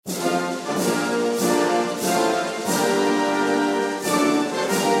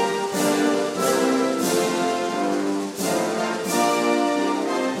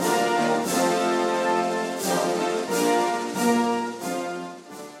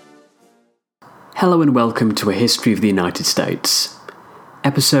Hello and welcome to A History of the United States,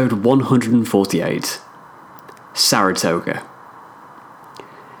 episode 148, Saratoga.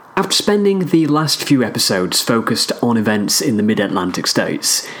 After spending the last few episodes focused on events in the mid-Atlantic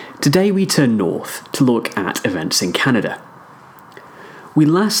states, today we turn north to look at events in Canada. We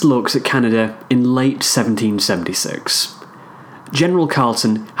last looked at Canada in late 1776. General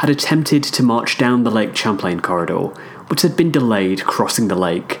Carleton had attempted to march down the Lake Champlain corridor, but had been delayed crossing the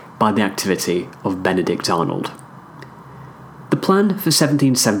lake by the activity of Benedict Arnold. The plan for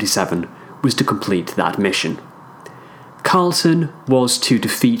 1777 was to complete that mission. Carleton was to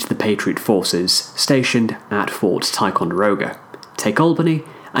defeat the Patriot forces stationed at Fort Ticonderoga, take Albany,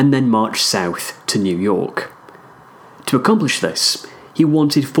 and then march south to New York. To accomplish this, he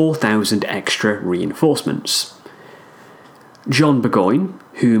wanted 4,000 extra reinforcements. John Burgoyne,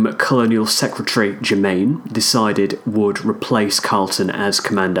 whom Colonial Secretary Germain decided would replace Carleton as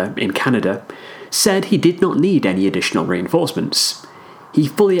commander in Canada, said he did not need any additional reinforcements. He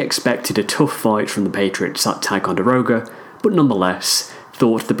fully expected a tough fight from the Patriots at Ticonderoga, but nonetheless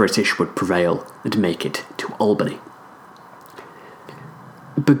thought the British would prevail and make it to Albany.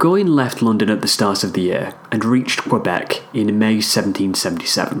 Burgoyne left London at the start of the year and reached Quebec in May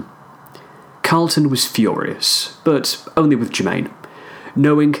 1777. Carleton was furious, but only with Germain,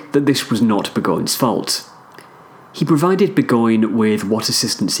 knowing that this was not Burgoyne's fault. He provided Burgoyne with what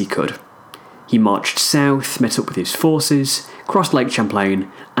assistance he could. He marched south, met up with his forces, crossed Lake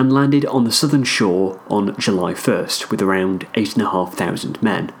Champlain, and landed on the southern shore on July 1st with around 8,500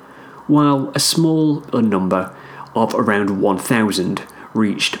 men, while a smaller number of around 1,000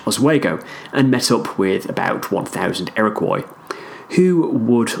 reached Oswego and met up with about 1,000 Iroquois, who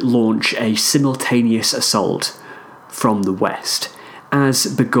would launch a simultaneous assault from the west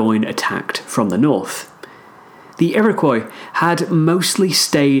as Burgoyne attacked from the north. The Iroquois had mostly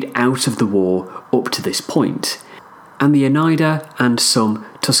stayed out of the war up to this point, and the Oneida and some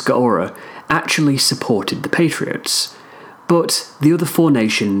Tuscarora actually supported the Patriots, but the other four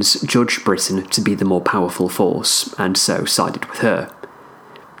nations judged Britain to be the more powerful force, and so sided with her.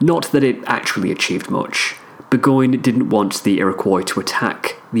 Not that it actually achieved much. Burgoyne didn't want the Iroquois to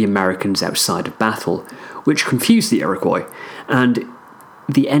attack the Americans outside of battle, which confused the Iroquois, and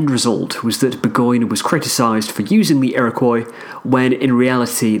the end result was that Burgoyne was criticised for using the Iroquois when in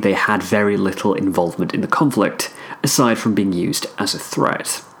reality they had very little involvement in the conflict, aside from being used as a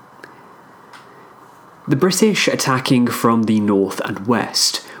threat. The British attacking from the north and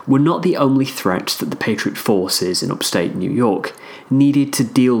west were not the only threats that the Patriot forces in upstate New York needed to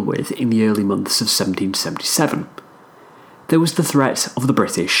deal with in the early months of 1777. There was the threat of the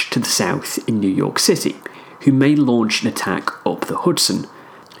British to the south in New York City, who may launch an attack up the Hudson.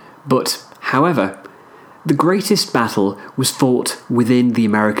 But, however, the greatest battle was fought within the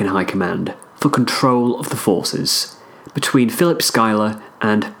American High Command for control of the forces, between Philip Schuyler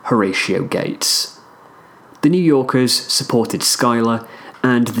and Horatio Gates. The New Yorkers supported Schuyler,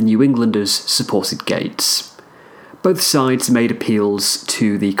 and the New Englanders supported Gates. Both sides made appeals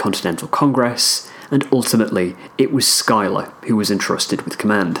to the Continental Congress, and ultimately it was Schuyler who was entrusted with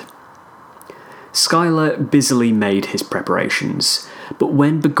command. Schuyler busily made his preparations, but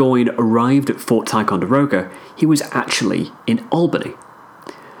when Burgoyne arrived at Fort Ticonderoga, he was actually in Albany.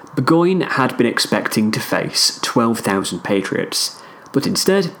 Burgoyne had been expecting to face 12,000 Patriots, but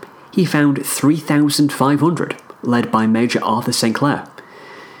instead he found 3,500, led by Major Arthur St. Clair.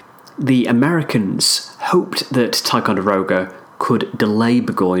 The Americans hoped that Ticonderoga could delay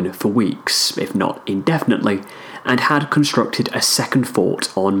Burgoyne for weeks, if not indefinitely, and had constructed a second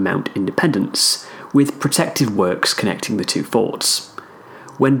fort on Mount Independence, with protective works connecting the two forts.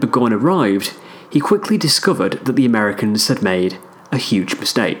 When Burgoyne arrived, he quickly discovered that the Americans had made a huge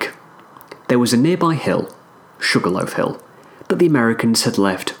mistake. There was a nearby hill, Sugarloaf Hill, that the Americans had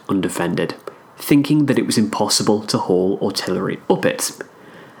left undefended, thinking that it was impossible to haul artillery up it.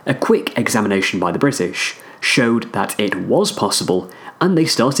 A quick examination by the British showed that it was possible, and they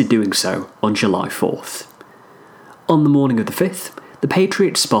started doing so on July 4th. On the morning of the 5th, the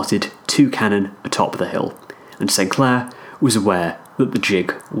Patriots spotted 2 cannon atop the hill, and St. Clair was aware that the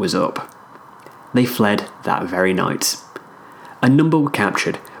jig was up. They fled that very night. A number were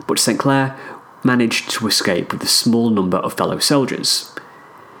captured, but St. Clair managed to escape with a small number of fellow soldiers.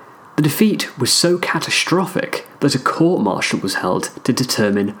 The defeat was so catastrophic that a court-martial was held to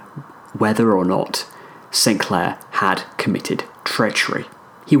determine whether or not St. Clair had committed treachery.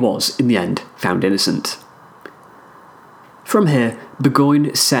 He was, in the end, found innocent. From here,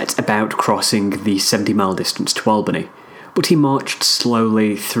 Burgoyne set about crossing the 70-mile distance to Albany, but he marched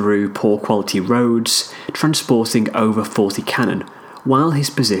slowly through poor-quality roads, transporting over 40 cannon, while his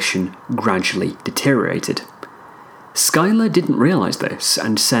position gradually deteriorated. Schuyler didn't realise this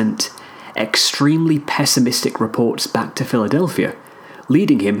and sent extremely pessimistic reports back to Philadelphia,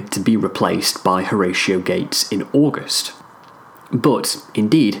 leading him to be replaced by Horatio Gates in August. But,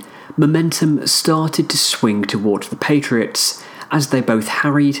 indeed, momentum started to swing towards the Patriots as they both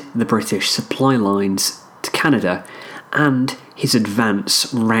harried the British supply lines to Canada, and his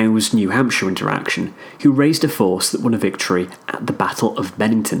advance roused New Hampshire into action, who raised a force that won a victory at the Battle of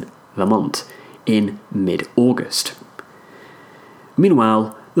Bennington, Vermont, in mid-August.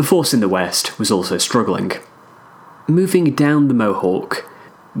 Meanwhile, the force in the west was also struggling. Moving down the Mohawk,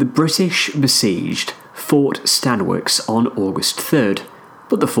 the British besieged Fort Stanwix on August 3rd,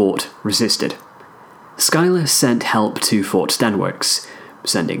 but the fort resisted. Schuyler sent help to Fort Stanwix,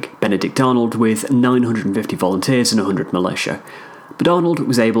 sending Benedict Arnold with 950 volunteers and 100 militia, but Arnold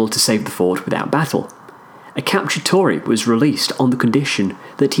was able to save the fort without battle. A captured Tory was released on the condition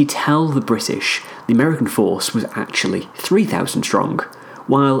that he tell the British the American force was actually 3,000 strong,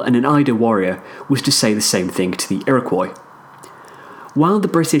 while an Oneida warrior was to say the same thing to the Iroquois. While the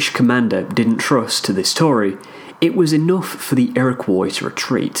British commander didn't trust this Tory, it was enough for the Iroquois to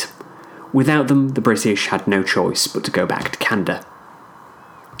retreat. Without them, the British had no choice but to go back to Canada.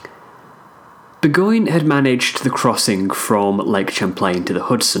 Burgoyne had managed the crossing from Lake Champlain to the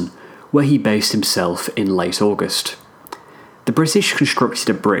Hudson, where he based himself in late August. The British constructed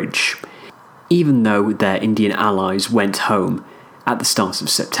a bridge, even though their Indian allies went home at the start of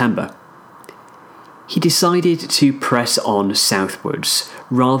September. He decided to press on southwards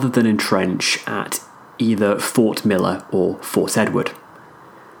rather than entrench at either Fort Miller or Fort Edward.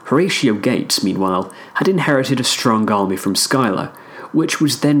 Horatio Gates, meanwhile, had inherited a strong army from Schuyler, which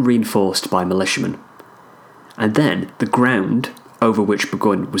was then reinforced by militiamen. And then the ground over which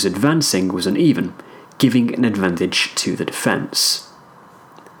Burgoyne was advancing was uneven, giving an advantage to the defence.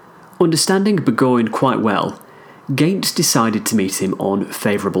 Understanding Burgoyne quite well, Gates decided to meet him on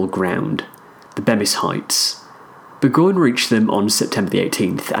favourable ground, the Bemis Heights. Burgoyne reached them on September the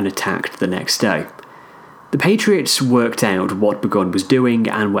 18th and attacked the next day. The Patriots worked out what Burgoyne was doing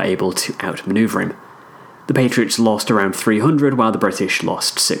and were able to outmaneuver him. The Patriots lost around 300 while the British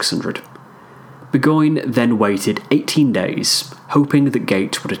lost 600. Burgoyne then waited 18 days, hoping that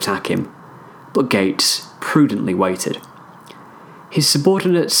Gates would attack him, but Gates prudently waited. His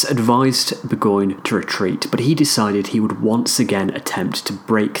subordinates advised Burgoyne to retreat, but he decided he would once again attempt to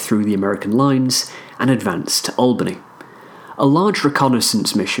break through the American lines and advance to Albany. A large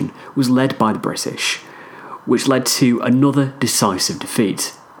reconnaissance mission was led by the British, which led to another decisive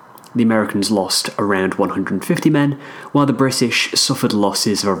defeat. The Americans lost around 150 men, while the British suffered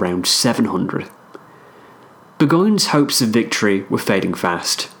losses of around 700. Burgoyne's hopes of victory were fading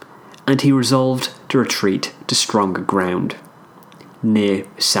fast, and he resolved to retreat to stronger ground, near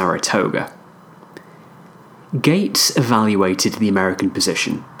Saratoga. Gates evaluated the American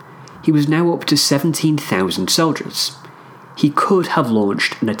position. He was now up to 17,000 soldiers. He could have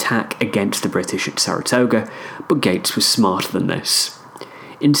launched an attack against the British at Saratoga, but Gates was smarter than this.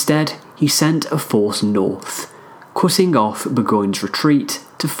 Instead, he sent a force north, cutting off Burgoyne's retreat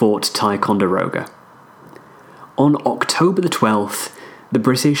to Fort Ticonderoga. On October the 12th, the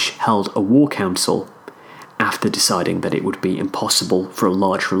British held a war council. After deciding that it would be impossible for a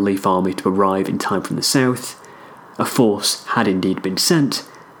large relief army to arrive in time from the south, a force had indeed been sent.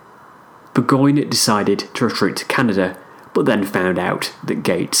 Burgoyne decided to retreat to Canada, but then found out that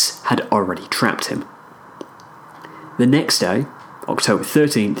Gates had already trapped him. The next day, October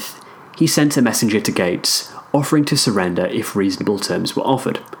 13th, he sent a messenger to Gates, offering to surrender if reasonable terms were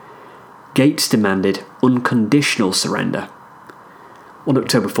offered. Gates demanded unconditional surrender. On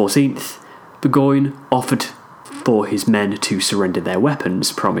October 14th, Burgoyne offered for his men to surrender their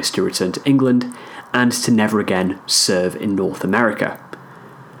weapons, promised to return to England, and to never again serve in North America.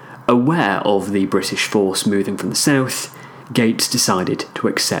 Aware of the British force moving from the south, Gates decided to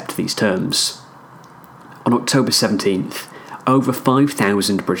accept these terms. On October 17th, over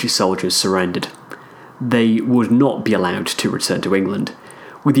 5,000 British soldiers surrendered. They would not be allowed to return to England,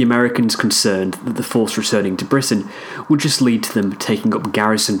 with the Americans concerned that the force returning to Britain would just lead to them taking up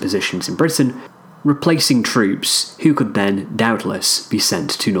garrison positions in Britain, replacing troops who could then, doubtless, be sent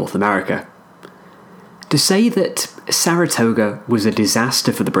to North America. To say that Saratoga was a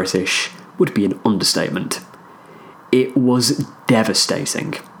disaster for the British would be an understatement. It was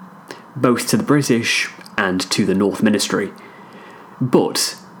devastating, both to the British and to the North Ministry.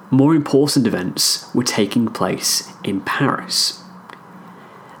 But more important events were taking place in Paris.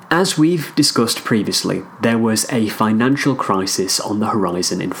 As we've discussed previously, there was a financial crisis on the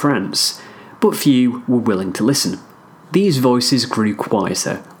horizon in France, but few were willing to listen. These voices grew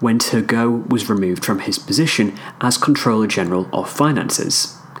quieter when Turgot was removed from his position as Controller General of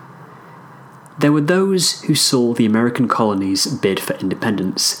Finances. There were those who saw the American colonies' bid for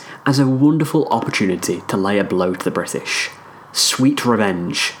independence as a wonderful opportunity to lay a blow to the British, sweet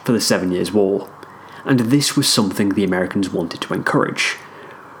revenge for the 7 Years' War, and this was something the Americans wanted to encourage.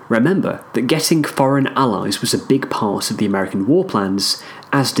 Remember that getting foreign allies was a big part of the American war plans,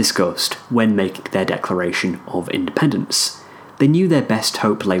 as discussed when making their declaration of independence. They knew their best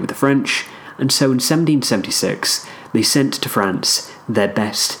hope lay with the French, and so in 1776 they sent to France their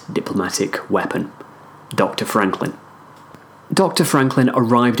best diplomatic weapon, Dr. Franklin. Dr. Franklin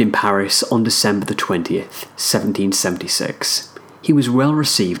arrived in Paris on December the 20th, 1776. He was well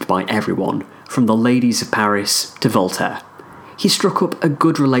received by everyone, from the ladies of Paris to Voltaire. He struck up a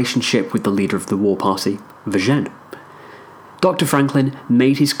good relationship with the leader of the war party, Vergennes. Dr. Franklin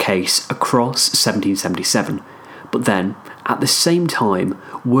made his case across 1777, but then, at the same time,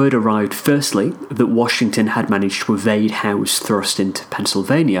 word arrived firstly that Washington had managed to evade Howe's thrust into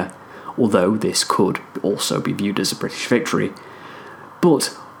Pennsylvania, although this could also be viewed as a British victory,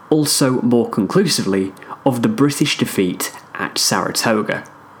 but also more conclusively of the British defeat at Saratoga.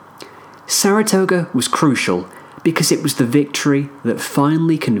 Saratoga was crucial because it was the victory that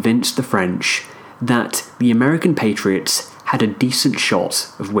finally convinced the French that the American patriots had a decent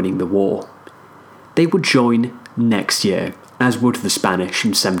shot of winning the war. They would join next year, as would the Spanish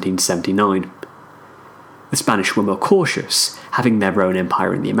in 1779. The Spanish were more cautious, having their own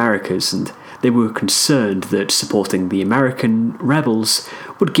empire in the Americas, and they were concerned that supporting the American rebels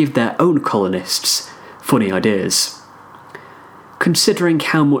would give their own colonists funny ideas. Considering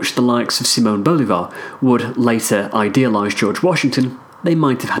how much the likes of Simón Bolívar would later idealise George Washington, they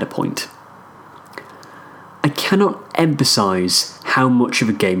might have had a point. I cannot emphasise how much of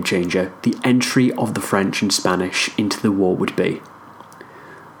a game changer the entry of the French and Spanish into the war would be.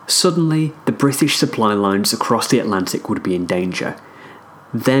 Suddenly, the British supply lines across the Atlantic would be in danger.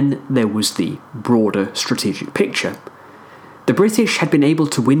 Then there was the broader strategic picture. The British had been able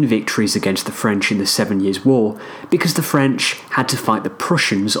to win victories against the French in the 7 Years' War because the French had to fight the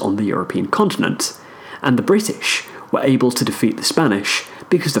Prussians on the European continent, and the British were able to defeat the Spanish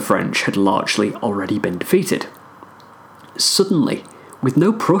because the French had largely already been defeated. Suddenly, with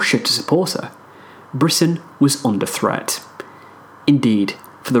no Prussia to support her, Britain was under threat. Indeed,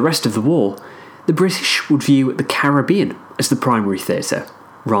 for the rest of the war, the British would view the Caribbean as the primary theatre,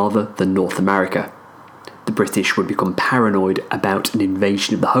 rather than North America. The British would become paranoid about an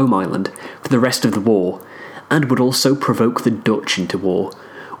invasion of the home island for the rest of the war, and would also provoke the Dutch into war,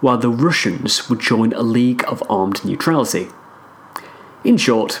 while the Russians would join a league of armed neutrality. In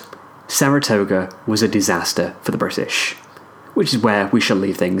short, Saratoga was a disaster for the British, which is where we shall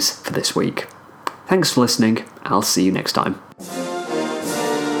leave things for this week. Thanks for listening, I'll see you next time.